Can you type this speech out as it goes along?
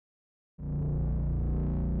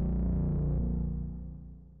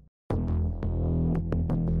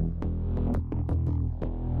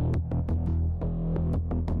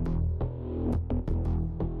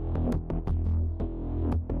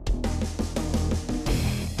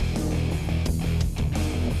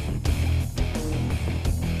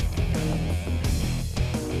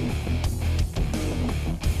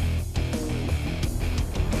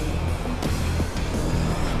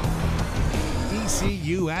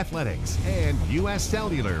Athletics and U.S.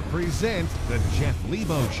 Cellular present the Jeff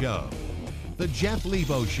Lebo Show. The Jeff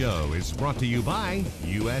Lebo Show is brought to you by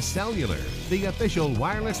U.S. Cellular, the official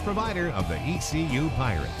wireless provider of the ECU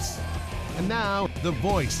Pirates. And now, the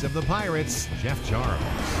voice of the Pirates, Jeff Charles.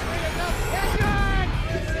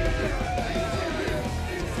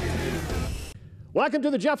 Welcome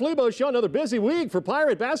to the Jeff Lebo Show. Another busy week for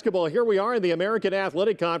Pirate basketball. Here we are in the American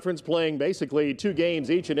Athletic Conference playing basically 2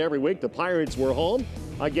 games each and every week. The Pirates were home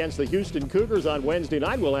against the Houston Cougars on Wednesday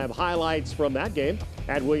night. We'll have highlights from that game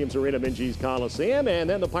at Williams Arena, Minges Coliseum. And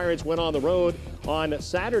then the Pirates went on the road on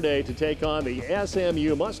Saturday to take on the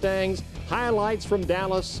SMU Mustangs. Highlights from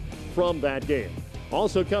Dallas from that game.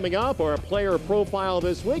 Also coming up, our player profile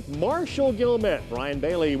this week, Marshall Gilmet. Brian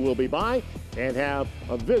Bailey will be by and have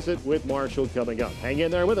a visit with Marshall coming up. Hang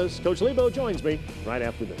in there with us. Coach Lebo joins me right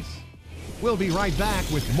after this. We'll be right back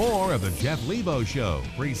with more of the Jeff Lebo Show,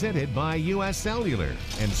 presented by U.S. Cellular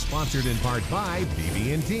and sponsored in part by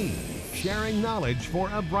BB&T, sharing knowledge for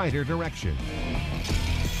a brighter direction.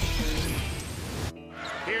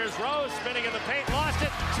 Here's Rose spinning in the paint, lost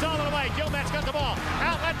it, stolen away. Gilmet's got the ball.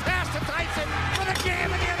 Outlet pass to Tyson with a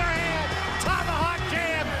jam in the other hand. Tomahawk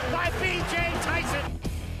jam by B.J. Tyson.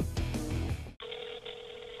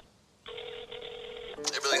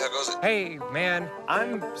 How goes it? Hey, man,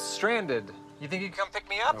 I'm stranded. You think you can come pick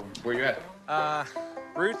me up? Where you at?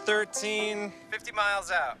 Route 13, 50 miles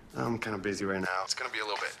out. I'm kind of busy right now. It's gonna be a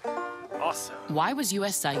little bit. Awesome. Why was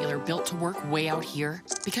U.S. Cellular built to work way out here?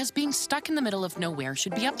 Because being stuck in the middle of nowhere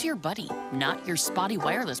should be up to your buddy, not your spotty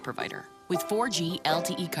wireless provider. With 4G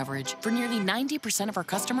LTE coverage for nearly 90% of our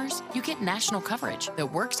customers, you get national coverage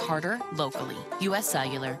that works harder locally. U.S.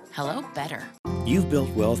 Cellular. Hello, better. You've built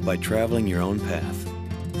wealth by traveling your own path,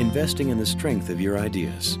 investing in the strength of your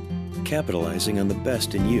ideas, capitalizing on the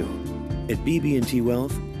best in you. At BB&T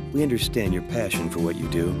Wealth, we understand your passion for what you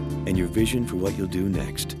do and your vision for what you'll do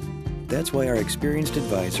next. That's why our experienced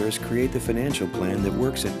advisors create the financial plan that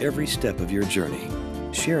works at every step of your journey,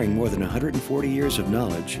 sharing more than 140 years of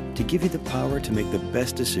knowledge to give you the power to make the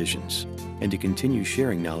best decisions and to continue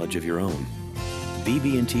sharing knowledge of your own.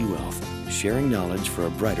 BB&T Wealth, sharing knowledge for a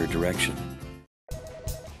brighter direction.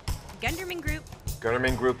 Gunderman Group.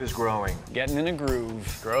 Gunderman Group is growing. Getting in a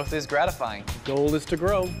groove. Growth is gratifying. Goal is to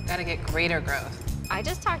grow. Gotta get greater growth. I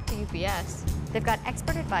just talked to UPS. They've got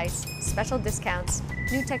expert advice, special discounts,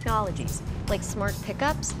 new technologies, like smart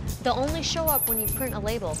pickups. They'll only show up when you print a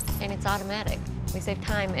label, and it's automatic. We save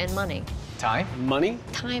time and money. Time? Money?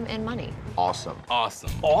 Time and money. Awesome.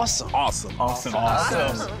 Awesome. Awesome. Awesome. Awesome.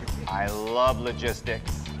 Awesome. I love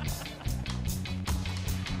logistics.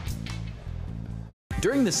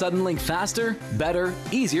 During the Suddenlink Faster, Better,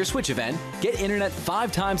 Easier Switch event, get internet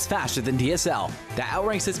 5 times faster than DSL. That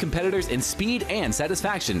outranks its competitors in speed and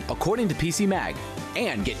satisfaction, according to PC Mag.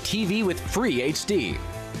 And get TV with free HD.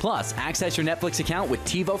 Plus, access your Netflix account with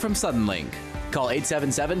TiVo from Suddenlink. Call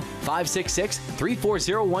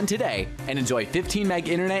 877-566-3401 today and enjoy 15 meg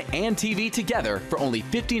internet and TV together for only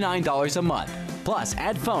 $59 a month. Plus,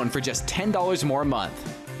 add phone for just $10 more a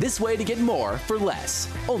month. This way to get more for less.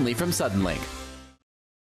 Only from Suddenlink.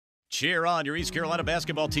 Cheer on your East Carolina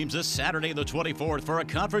basketball teams this Saturday the 24th for a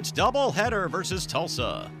conference doubleheader versus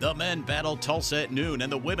Tulsa. The men battle Tulsa at noon, and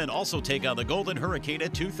the women also take on the Golden Hurricane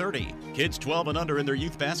at 2:30. Kids 12 and under in their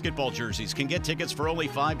youth basketball jerseys can get tickets for only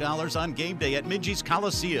 $5 on game day at Minges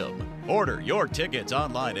Coliseum. Order your tickets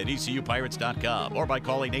online at ECUPirates.com or by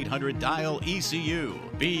calling 800-DIAL-ECU.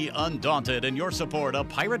 Be undaunted in your support of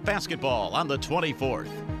Pirate basketball on the 24th.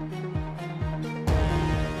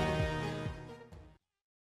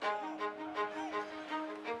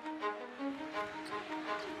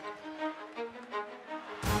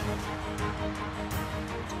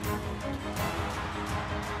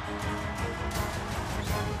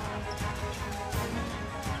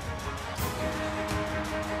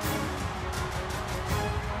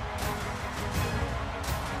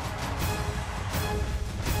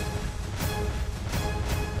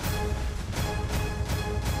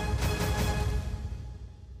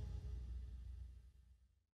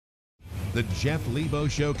 The Jeff Lebo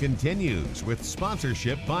Show continues with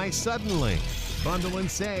sponsorship by Suddenlink. Bundle and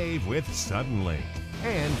save with Suddenlink.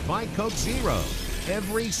 And by Coke Zero.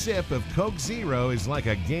 Every sip of Coke Zero is like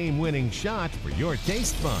a game-winning shot for your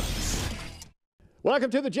taste buds.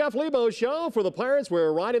 Welcome to the Jeff Lebo Show. For the Pirates,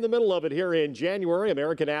 we're right in the middle of it here in January.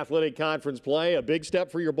 American Athletic Conference play. A big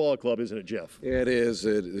step for your ball club, isn't it, Jeff? Yeah, it is.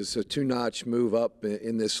 It's a two-notch move up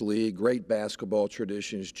in this league. Great basketball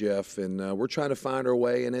traditions, Jeff, and we're trying to find our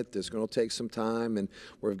way in it. It's going to take some time, and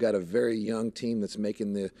we've got a very young team that's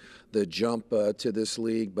making the jump to this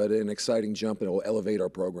league, but an exciting jump, and it will elevate our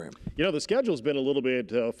program. You know, the schedule's been a little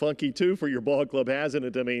bit funky, too, for your ball club, hasn't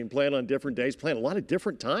it? I mean, playing on different days, playing a lot of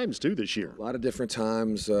different times, too, this year. A lot of different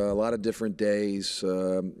times, a lot of different days.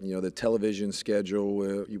 You know, the television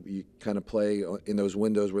schedule, you kind of play in those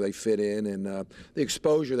windows where they fit in, and the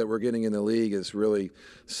exposure that we're getting in the league is really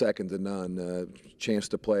second to none. Chance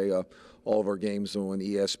to play all of our games on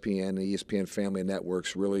ESPN and ESPN Family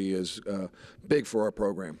Networks really is big for our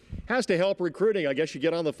program. Has to help recruiting. I guess you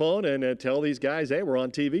get on the phone and tell these guys, hey, we're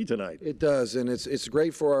on TV tonight. It does, and it's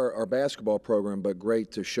great for our basketball program, but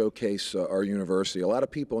great to showcase our university. A lot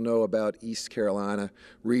of people know about East Carolina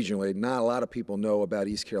regionally. Not a lot of people know about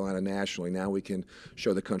East Carolina nationally. Now we can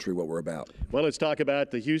show the country what we're about. Well, let's talk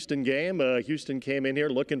about the Houston game. Houston came in here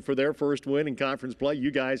looking for their first win in conference play.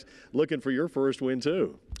 You guys looking for your first win,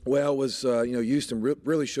 too. Well, it was, you know, Houston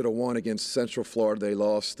really should have won against Central Florida. They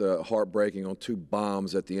lost heartbreaking on 2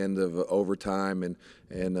 bombs at the end of overtime and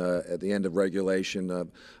at the end of regulation. A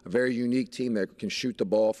very unique team that can shoot the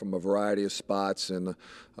ball from a variety of spots, and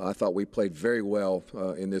I thought we played very well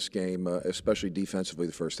in this game, especially defensively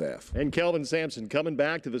the first half. And Kelvin Sampson coming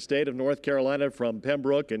back to the state of North Carolina from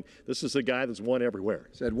Pembroke, and this is a guy that's won everywhere.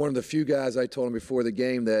 Said one of the few guys I told him before the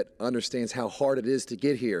game that understands how hard it is to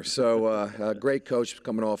get here. So a great coach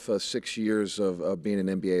coming off 6 years of being an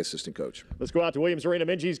NBA assistant coach. Let's go out to Williams Arena,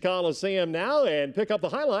 Minges Coliseum now and pick up the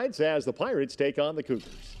highlights as the Pirates take on the Cougars.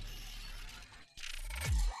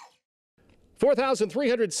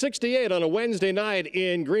 4,368 on a Wednesday night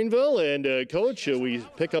in Greenville. And, Coach, we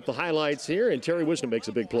pick up the highlights here, and Terry Wisdom makes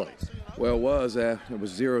a big play. Well, it was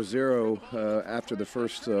 0-0 after the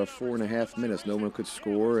first 4.5 minutes. No one could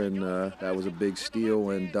score, and that was a big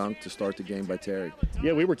steal and dunk to start the game by Terry.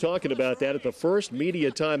 Yeah, we were talking about that at the first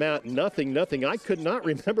media timeout. Nothing. I could not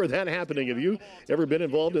remember that happening. Have you ever been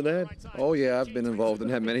involved in that? Oh, yeah, I've been involved in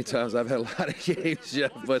that many times. I've had a lot of games,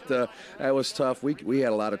 Jeff, but that was tough. We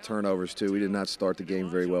had a lot of turnovers, too. We did not start the game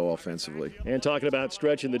very well offensively. And talking about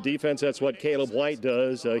stretching the defense, that's what Caleb White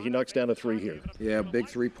does. He knocks down a 3 here. Yeah, big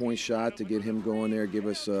 3-point shot to get him going there, give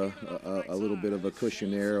us a little bit of a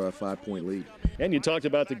cushion there, a 5-point lead. And you talked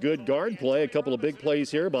about the good guard play, a couple of big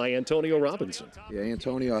plays here by Antonio Robinson. Yeah,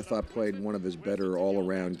 Antonio, I thought, played one of his better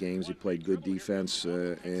all-around games. He played good defense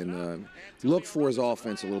and looked for his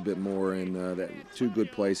offense a little bit more, and that 2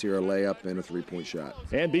 good plays here, a layup and a 3-point shot.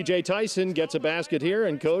 And B.J. Tyson gets a basket here,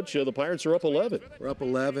 and, Coach, the Pirates are up 11. We're up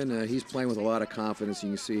 11. He's playing with a lot of confidence. You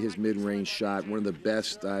can see his mid-range shot, one of the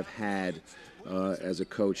best I've had as a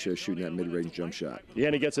coach shooting that mid-range jump shot. Yeah,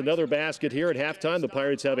 and he gets another basket here at halftime. The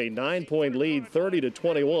Pirates have a 9-point lead,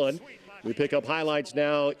 30-21. We pick up highlights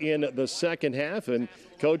now in the second half, and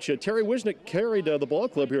Coach Terry Wisnick carried the ball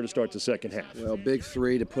club here to start the second half. Well, big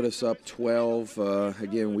 3 to put us up 12.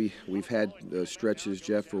 Again, we've had stretches,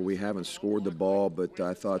 Jeff, where we haven't scored the ball, but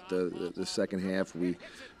I thought the second half we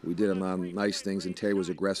did a lot of nice things, and Terry was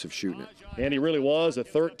aggressive shooting it. And he really was. A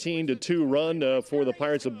 13-2 run for the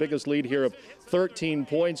Pirates, the biggest lead here of 13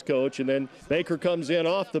 points, Coach. And then Baker comes in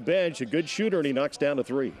off the bench, a good shooter, and he knocks down a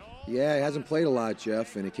 3. Yeah, he hasn't played a lot,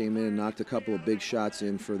 Jeff, and he came in and knocked a couple of big shots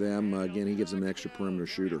in for them. Again, he gives them an extra perimeter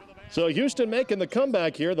shooter. So Houston making the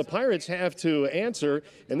comeback here. The Pirates have to answer,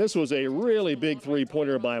 and this was a really big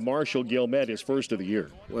 3-pointer by Marshall Gilmet, his first of the year.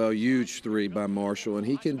 Well, huge 3 by Marshall, and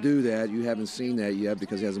he can do that. You haven't seen that yet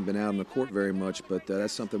because he hasn't been out on the court very much, but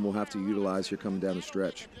that's something we'll have to utilize here coming down the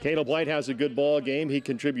stretch. Caleb White has a good ball game. He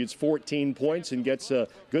contributes 14 points and gets a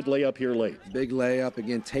good layup here late. Big layup,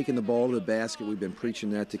 again, taking the ball to the basket. We've been preaching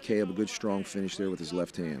that to Caleb, a good strong finish there with his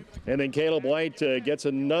left hand. And then Caleb White gets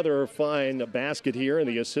another fine basket here, and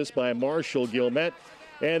the assist by Marshall Gilmet.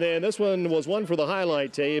 And then this one was one for the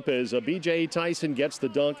highlight tape as B.J. Tyson gets the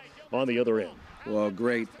dunk on the other end. Well,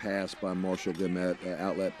 great pass by Marshall Gilmet.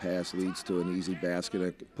 Outlet pass leads to an easy basket.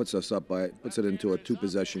 It puts it into a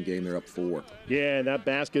 2-possession game. They're up 4. Yeah, and that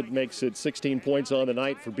basket makes it 16 points on the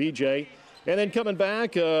night for B.J. And then coming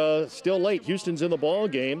back, still late, Houston's in the ball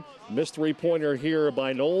game. Missed 3-pointer here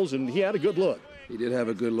by Knowles, and he had a good look. He did have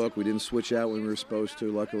a good look. We didn't switch out when we were supposed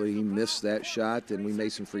to. Luckily, he missed that shot, and we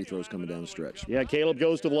made some free throws coming down the stretch. Yeah, Caleb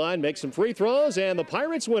goes to the line, makes some free throws, and the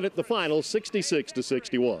Pirates win it the final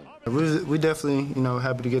 66-61. We definitely,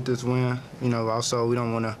 happy to get this win. Also we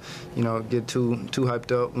don't want to, get too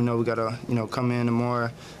hyped up. We got to, come in tomorrow,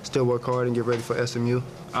 still work hard and get ready for SMU.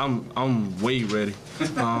 I'm way ready.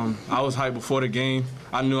 I was hyped before the game.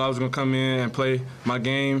 I knew I was going to come in and play my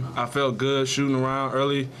game. I felt good shooting around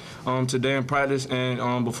early today in practice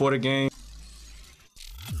and before the game.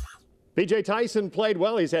 B.J. Tyson played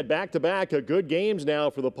well. He's had back-to-back good games now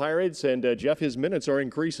for the Pirates, and Jeff, his minutes are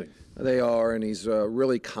increasing. They are, and he's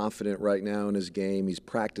really confident right now in his game. He's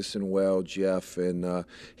practicing well, Jeff, and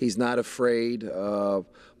he's not afraid of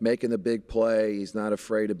making the big play. He's not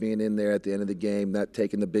afraid of being in there at the end of the game, not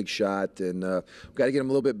taking the big shot. And we've got to get him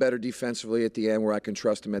a little bit better defensively at the end where I can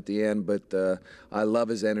trust him at the end. But I love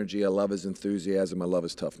his energy. I love his enthusiasm. I love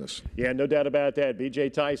his toughness. Yeah, no doubt about that. B.J.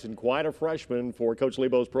 Tyson, quite a freshman for Coach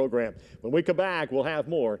Lebo's program. When we come back, we'll have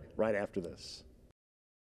more right after this.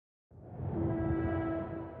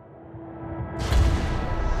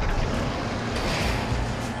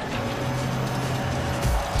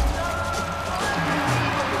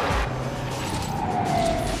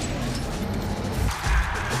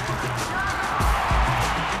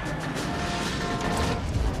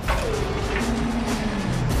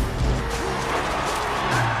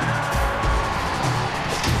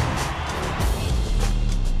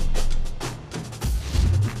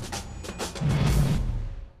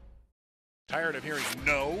 Tired of hearing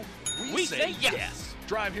no? We say yes.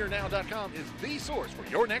 DriveHereNow.com is the source for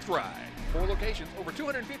your next ride. 4 locations, over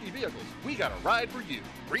 250 vehicles. We got a ride for you.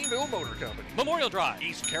 Greenville Motor Company, Memorial Drive,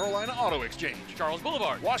 East Carolina Auto Exchange, Charles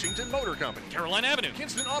Boulevard, Washington Motor Company, Caroline Avenue,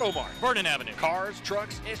 Kinston Auto Mart, Vernon Avenue. Cars,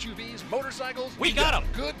 trucks, SUVs, motorcycles. We got them.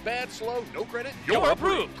 Good, bad, slow, no credit. You're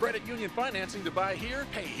approved. Credit union financing to buy here,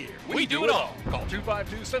 pay here. We do it all. Call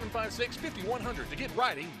 252-756-5100 to get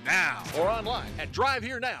riding now or online at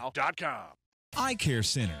DriveHereNow.com. Eye Care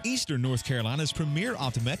Center. Eastern North Carolina's premier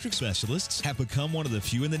optometric specialists have become one of the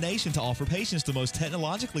few in the nation to offer patients the most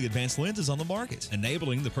technologically advanced lenses on the market,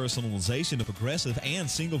 enabling the personalization of progressive and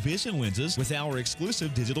single vision lenses with our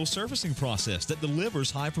exclusive digital surfacing process that delivers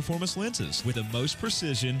high-performance lenses with the most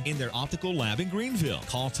precision in their optical lab in Greenville.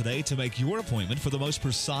 Call today to make your appointment for the most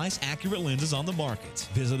precise, accurate lenses on the market.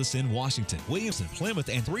 Visit us in Washington, Williamson, Plymouth,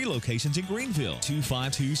 and 3 locations in Greenville.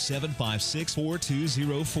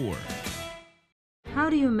 252-756-4204. How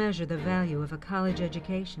do you measure the value of a college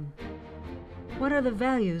education? What are the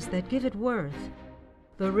values that give it worth?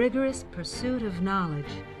 The rigorous pursuit of knowledge,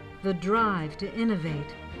 the drive to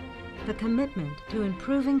innovate, the commitment to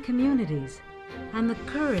improving communities, and the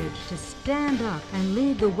courage to stand up and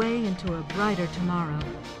lead the way into a brighter tomorrow.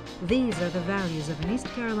 These are the values of an East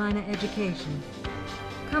Carolina education.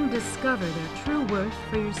 Come discover their true worth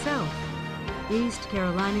for yourself. East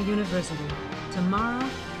Carolina University. Tomorrow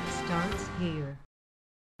starts here.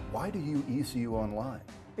 Why do you ECU online?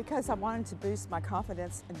 Because I wanted to boost my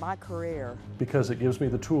confidence in my career. Because it gives me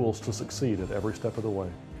the tools to succeed at every step of the way.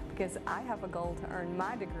 Because I have a goal to earn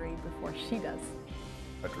my degree before she does.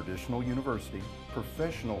 A traditional university,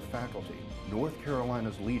 professional faculty, North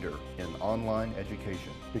Carolina's leader in online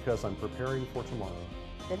education. Because I'm preparing for tomorrow.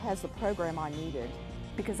 It has the program I needed.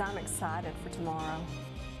 Because I'm excited for tomorrow.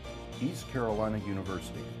 East Carolina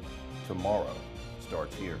University. Tomorrow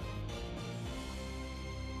starts here.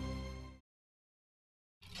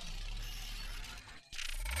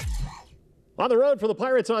 On the road for the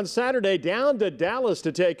Pirates on Saturday, down to Dallas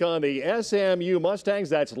to take on the SMU Mustangs.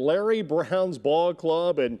 That's Larry Brown's ball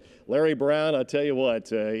club. And Larry Brown, I tell you what,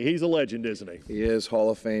 he's a legend, isn't he? He is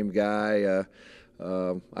Hall of Fame guy.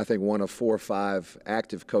 I think one of 4 or 5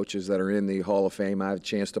 active coaches that are in the Hall of Fame. I had a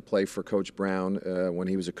chance to play for Coach Brown when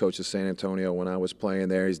he was a coach of San Antonio when I was playing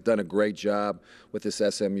there. He's done a great job with this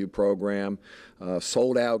SMU program.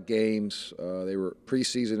 Sold out games. They were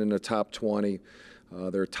preseason in the top 20.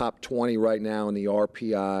 They're top 20 right now in the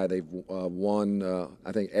RPI. They've won,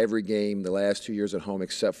 I think, every game the last 2 years at home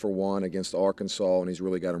except for one against Arkansas, and he's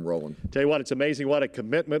really got them rolling. Tell you what, it's amazing what a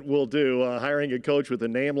commitment will do, hiring a coach with a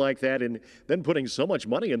name like that and then putting so much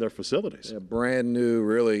money in their facilities. A brand new,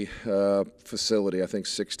 really, facility. I think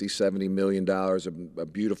 $60, $70 million, a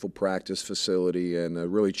beautiful practice facility, and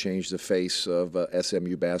really changed the face of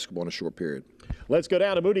SMU basketball in a short period. Let's go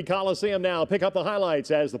down to Moody Coliseum now. Pick up the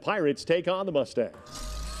highlights as the Pirates take on the Mustangs.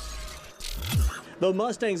 The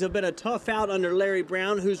Mustangs have been a tough out under Larry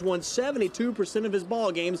Brown, who's won 72% of his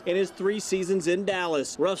ball games in his 3 seasons in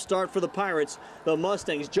Dallas. Rough start for the Pirates. The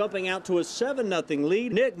Mustangs jumping out to a 7-0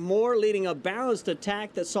 lead. Nick Moore leading a balanced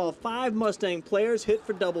attack that saw 5 Mustang players hit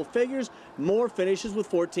for double figures. Moore finishes with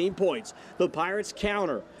 14 points. The Pirates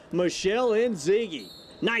counter. Michelle and Ziggy.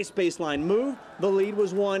 Nice baseline move. The lead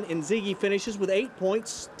was won, and Ziggy finishes with 8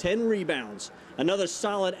 points, 10 rebounds. Another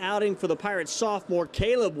solid outing for the Pirates sophomore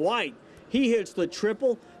Caleb White. He hits the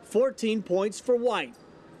triple, 14 points for White.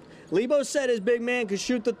 Lebo said his big man could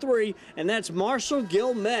shoot the 3, and that's Marshall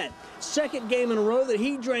Gilmet. Second game in a row that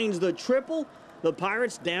he drains the triple. The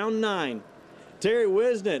Pirates down 9. Terry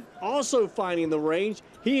Wisnett also finding the range.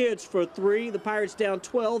 He hits for 3. The Pirates down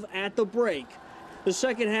 12 at the break. The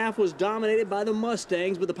second half was dominated by the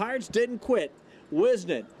Mustangs, but the Pirates didn't quit.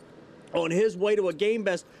 Wisnett on his way to a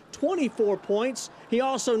game-best 24 points. He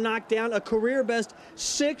also knocked down a career-best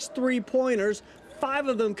 6 3-pointers, 5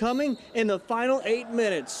 of them coming in the final 8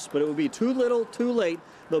 minutes. But it would be too little, too late.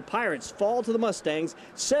 The Pirates fall to the Mustangs,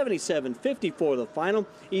 77-54 the final.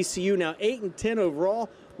 ECU now 8-10 overall,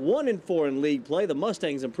 1-4 in league play. The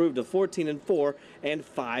Mustangs improved to 14-4 and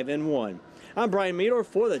 5-1. I'm Brian Meador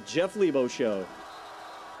for the Jeff Lebo Show.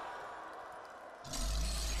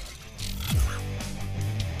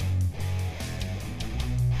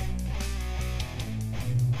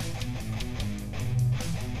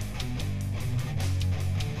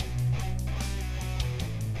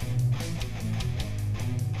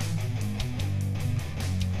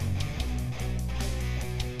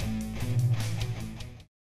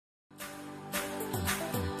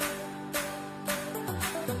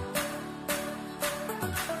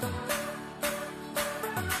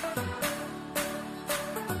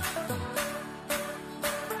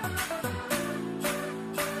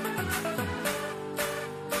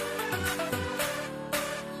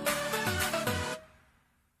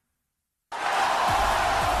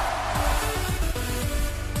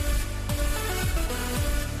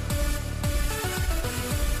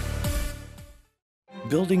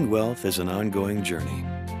 Building wealth is an ongoing journey.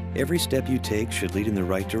 Every step you take should lead in the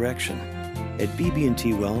right direction. At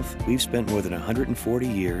BB&T Wealth, we've spent more than 140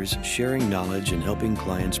 years sharing knowledge and helping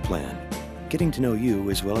clients plan, getting to know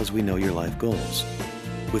you as well as we know your life goals.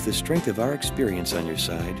 With the strength of our experience on your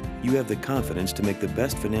side, you have the confidence to make the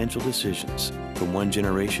best financial decisions from one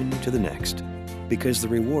generation to the next. Because the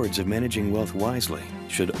rewards of managing wealth wisely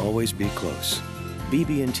should always be close.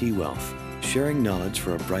 BB&T Wealth, sharing knowledge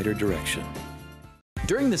for a brighter direction.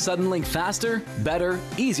 During the Suddenlink Faster, Better,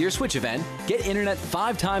 Easier Switch event, get internet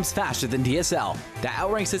 5 times faster than DSL. That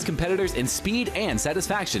outranks its competitors in speed and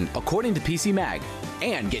satisfaction, according to PC Mag.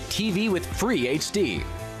 And get TV with free HD.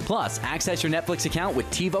 Plus, access your Netflix account with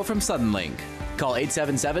TiVo from Suddenlink. Call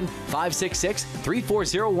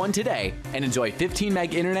 877-566-3401 today and enjoy 15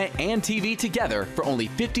 meg internet and TV together for only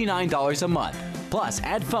 $59 a month. Plus,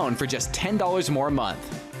 add phone for just $10 more a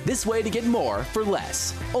month. This way to get more for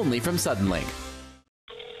less. Only from Suddenlink.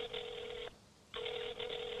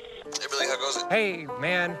 Hey,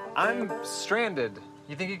 man, I'm stranded.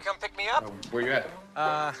 You think you can come pick me up? Where you at?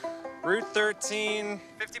 Route 13,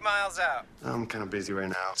 50 miles out. I'm kind of busy right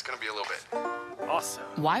now. It's going to be a little bit. Awesome.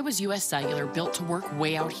 Why was US Cellular built to work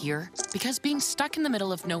way out here? Because being stuck in the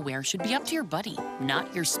middle of nowhere should be up to your buddy,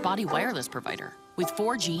 not your spotty wireless provider. With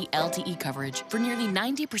 4G LTE coverage for nearly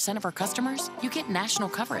 90% of our customers, you get national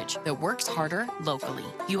coverage that works harder locally.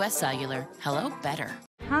 US Cellular. Hello, better.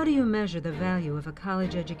 How do you measure the value of a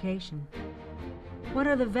college education? What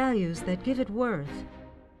are the values that give it worth?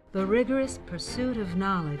 The rigorous pursuit of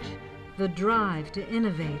knowledge, the drive to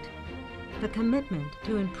innovate, the commitment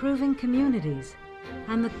to improving communities,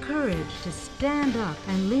 and the courage to stand up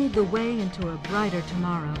and lead the way into a brighter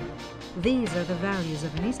tomorrow. These are the values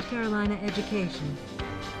of an East Carolina education.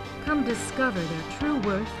 Come discover their true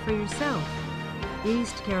worth for yourself.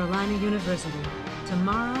 East Carolina University.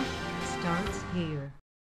 Tomorrow starts here.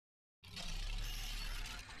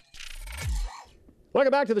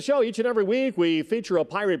 Welcome back to the show. Each and every week, we feature a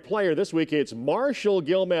Pirate player. This week, it's Marshall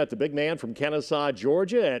Gilmet, the big man from Kennesaw,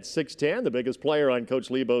 Georgia, at 6'10", the biggest player on Coach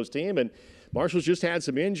Lebo's team. And Marshall's just had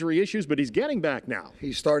some injury issues, but he's getting back now.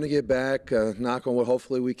 He's starting to get back. Knock on wood.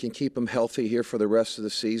 Hopefully, we can keep him healthy here for the rest of the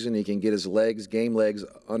season. He can get his legs, game legs,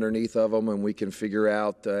 underneath of him, and we can figure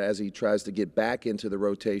out as he tries to get back into the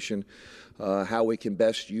rotation how we can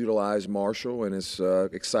best utilize Marshall, and it's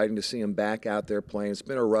exciting to see him back out there playing. It's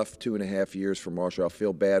been a rough 2.5 years for Marshall. I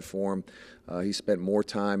feel bad for him. he spent more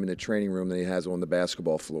time in the training room than he has on the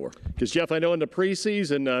basketball floor. Because, Jeff, I know in the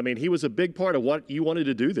preseason, I mean, he was a big part of what you wanted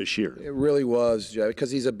to do this year. It really was, Jeff,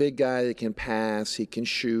 because he's a big guy that can pass, he can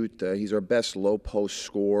shoot, he's our best low-post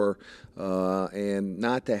scorer, and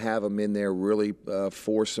not to have him in there really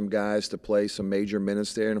forced some guys to play some major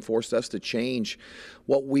minutes there and forced us to change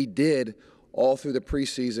what we did all through the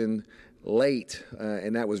preseason late,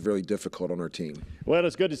 and that was really difficult on our team. Well,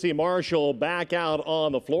 it's good to see Marshall back out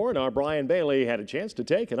on the floor, and our Brian Bailey had a chance to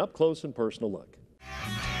take an up-close and personal look.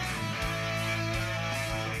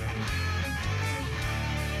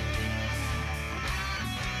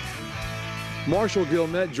 Marshall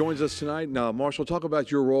Gilmet joins us tonight. Now, Marshall, talk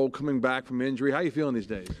about your role coming back from injury. How are you feeling these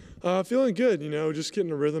days? Feeling good, just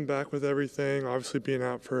getting a rhythm back with everything. Obviously, being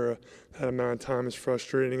out for that amount of time is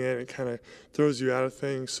frustrating, and it kind of throws you out of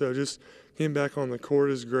things. So just getting back on the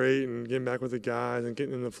court is great, and getting back with the guys and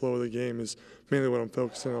getting in the flow of the game is mainly what I'm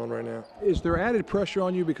focusing on right now. Is there added pressure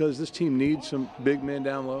on you because this team needs some big men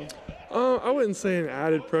down low? I wouldn't say an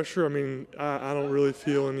added pressure. I mean, I don't really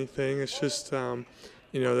feel anything. It's just, that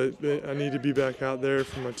I need to be back out there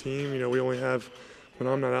for my team. We only have, when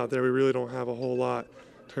I'm not out there, we really don't have a whole lot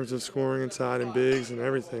in terms of scoring inside and bigs and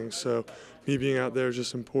everything. So me being out there is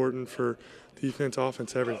just important for defense,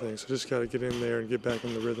 offense, everything. So just got to get in there and get back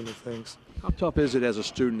in the rhythm of things. How tough is it as a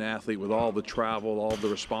student athlete with all the travel, all the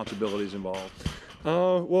responsibilities involved?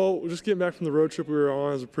 Well, just getting back from the road trip we were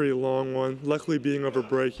on was a pretty long one. Luckily, being over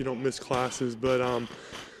break, you don't miss classes, but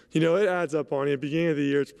it adds up on you. At the beginning of the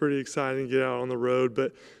year, it's pretty exciting to get out on the road,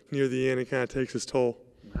 but near the end, it kind of takes its toll.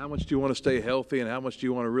 How much do you want to stay healthy, and how much do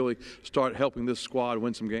you want to really start helping this squad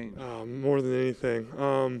win some games? More than anything.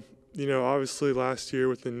 Obviously last year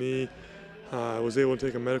with the knee, I was able to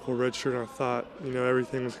take a medical red shirt, and I thought,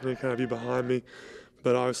 everything was going to kind of be behind me.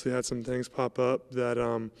 But obviously had some things pop up that,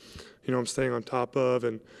 I'm staying on top of,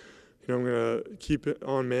 and, I'm going to keep it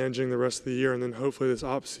on managing the rest of the year, and then hopefully this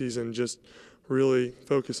off season just really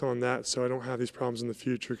focus on that so I don't have these problems in the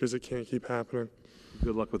future, because it can't keep happening.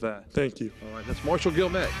 Good luck with that. Thank you. All right, that's Marshall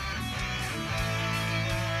Gilmet.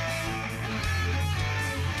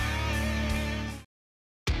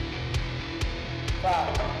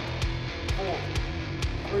 Five, 4,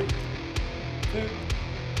 3, 2,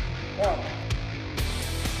 1.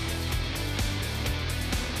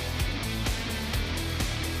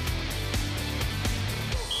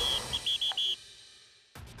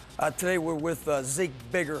 Today we're with Zeke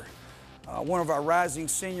Bigger, one of our rising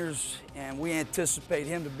seniors, and we anticipate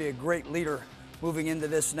him to be a great leader moving into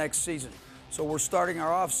this next season. So we're starting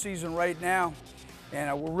our off season right now,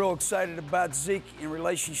 and we're real excited about Zeke in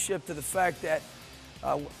relationship to the fact that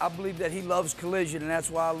I believe that he loves collision, and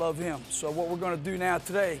that's why I love him. So what we're going to do now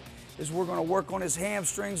today is we're going to work on his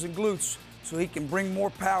hamstrings and glutes so he can bring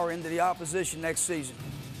more power into the opposition next season.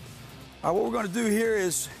 What we're going to do here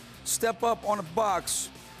is step up on a box.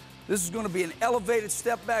 This is going to be an elevated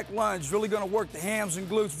step-back lunge, really going to work the hams and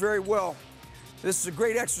glutes very well. This is a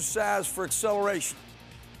great exercise for acceleration.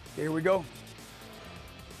 Okay, here we go.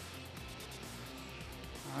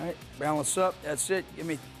 All right, balance up, that's it. Give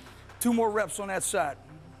me 2 more reps on that side.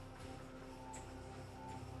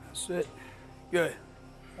 That's it, good.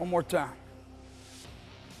 One more time.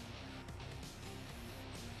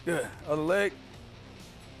 Good, other leg.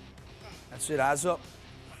 That's it, eyes up.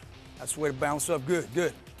 That's the way to balance up, good,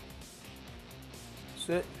 good. That's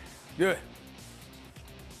it, good.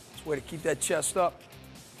 That's the way to keep that chest up.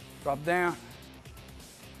 Drop down,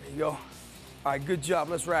 there you go. All right, good job,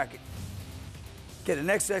 let's rack it. Okay, the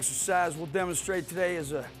next exercise we'll demonstrate today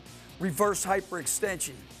is a reverse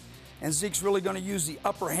hyperextension. And Zeke's really gonna use the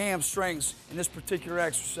upper hamstrings in this particular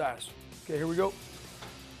exercise. Okay, here we go.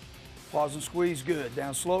 Pause and squeeze, good.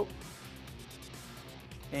 Down slope.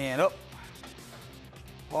 And up.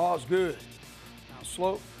 Pause, good. Down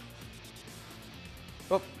slope.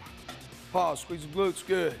 Up. Pause, squeeze the glutes,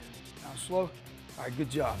 good. Down slow. All right, good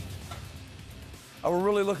job. We're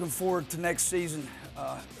really looking forward to next season.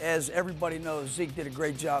 As everybody knows, Zeke did a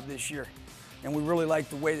great job this year. And we really like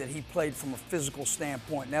the way that he played from a physical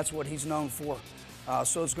standpoint, and that's what he's known for.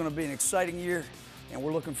 So it's going to be an exciting year, and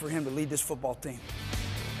we're looking for him to lead this football team.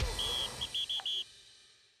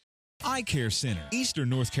 Eye Care Center. Eastern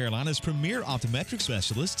North Carolina's premier optometric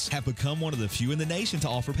specialists have become one of the few in the nation to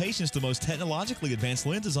offer patients the most technologically advanced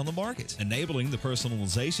lenses on the market, enabling the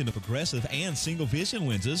personalization of progressive and single vision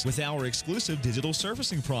lenses with our exclusive digital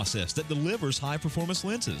surfacing process that delivers high-performance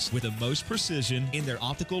lenses with the most precision in their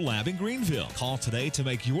optical lab in Greenville. Call today to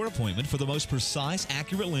make your appointment for the most precise,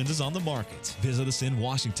 accurate lenses on the market. Visit us in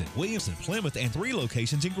Washington, Williamson, Plymouth, and 3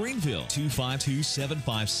 locations in Greenville.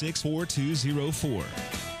 252-756-4204.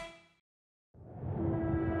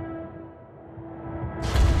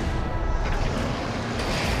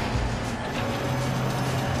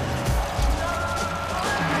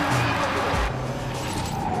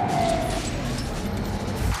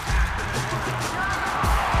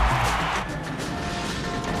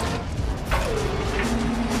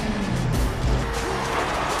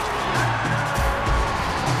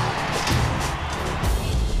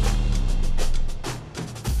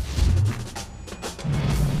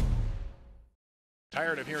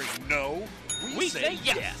 Tired of hearing no? We say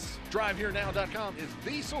yes. DriveHereNow.com is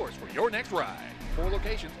the source for your next ride. 4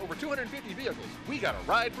 locations, over 250 vehicles. We got a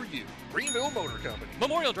ride for you. Greenville Motor Company,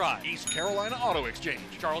 Memorial Drive, East Carolina Auto Exchange,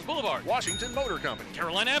 Charles Boulevard, Washington Motor Company,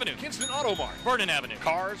 Carolina Avenue, Kinston Auto Mart, Vernon Avenue.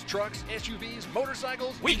 Cars, trucks, SUVs,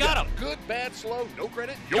 motorcycles. We got 'em. Good, bad, slow, no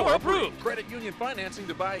credit. You're approved. Credit union financing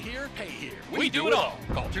to buy here, pay here. We do it all.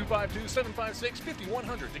 Call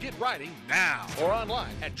 252-756-5100 to get riding now or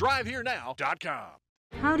online at DriveHereNow.com.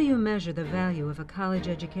 How do you measure the value of a college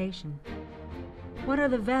education? What are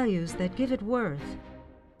the values that give it worth?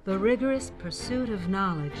 The rigorous pursuit of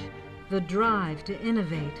knowledge, the drive to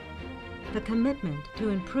innovate, the commitment to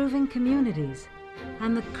improving communities,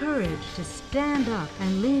 and the courage to stand up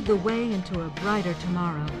and lead the way into a brighter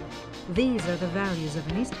tomorrow. These are the values of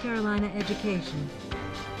an East Carolina education.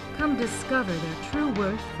 Come discover their true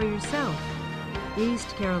worth for yourself. East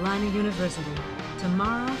Carolina University.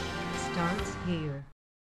 Tomorrow starts here.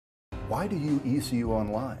 Why do you ECU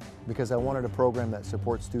Online? Because I wanted a program that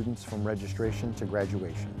supports students from registration to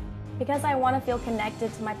graduation. Because I want to feel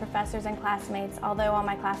connected to my professors and classmates, although all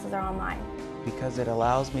my classes are online. Because it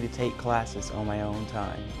allows me to take classes on my own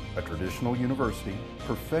time. A traditional university,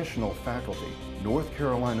 professional faculty, North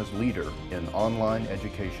Carolina's leader in online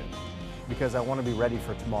education. Because I want to be ready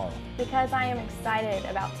for tomorrow. Because I am excited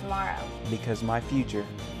about tomorrow. Because my future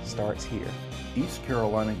starts here. East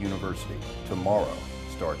Carolina University. Tomorrow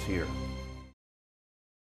starts here.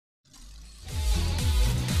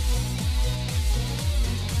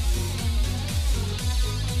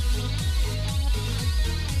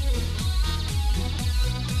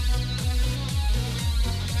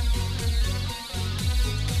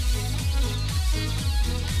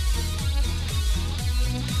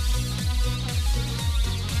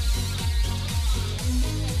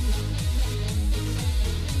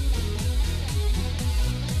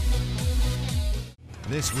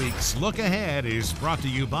 This week's Look Ahead is brought to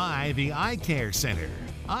you by the Eye Care Center.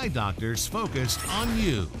 Eye doctors focused on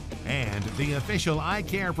you. And the official eye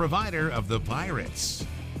care provider of the Pirates.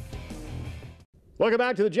 Welcome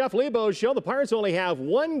back to the Jeff Lebo Show. The Pirates only have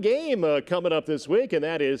one game coming up this week, and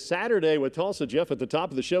that is Saturday with Tulsa. Jeff, at the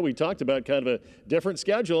top of the show, we talked about kind of a different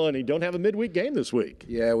schedule, and you don't have a midweek game this week.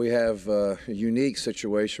 Yeah, we have a unique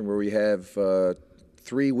situation where we have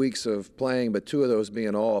 3 weeks of playing, but 2 of those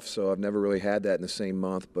being off, so I've never really had that in the same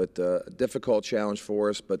month. But a difficult challenge for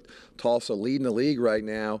us. But Tulsa leading the league right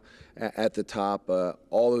now at the top.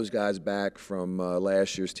 All those guys back from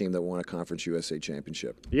last year's team that won a Conference USA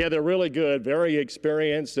championship. Yeah, they're really good, very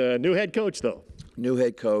experienced. New head coach, though. New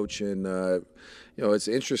head coach, and you know, it's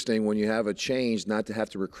interesting when you have a change not to have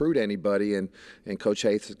to recruit anybody, and Coach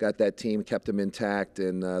Haith has got that team, kept them intact,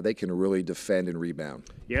 and they can really defend and rebound.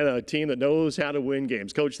 Yeah, a team that knows how to win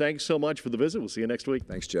games. Coach, thanks so much for the visit. We'll see you next week.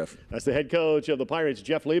 Thanks, Jeff. That's the head coach of the Pirates,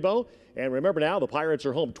 Jeff Lebo. And remember now, the Pirates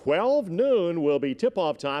are home. 12 noon will be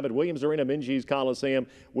tip-off time at Williams Arena, Minges Coliseum,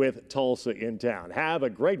 with Tulsa in town. Have a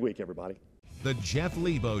great week, everybody. The Jeff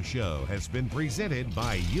Lebo Show has been presented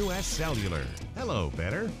by U.S. Cellular. Hello,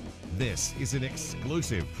 Better. This is an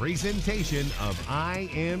exclusive presentation of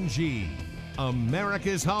IMG,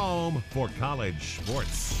 America's home for college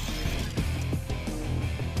sports.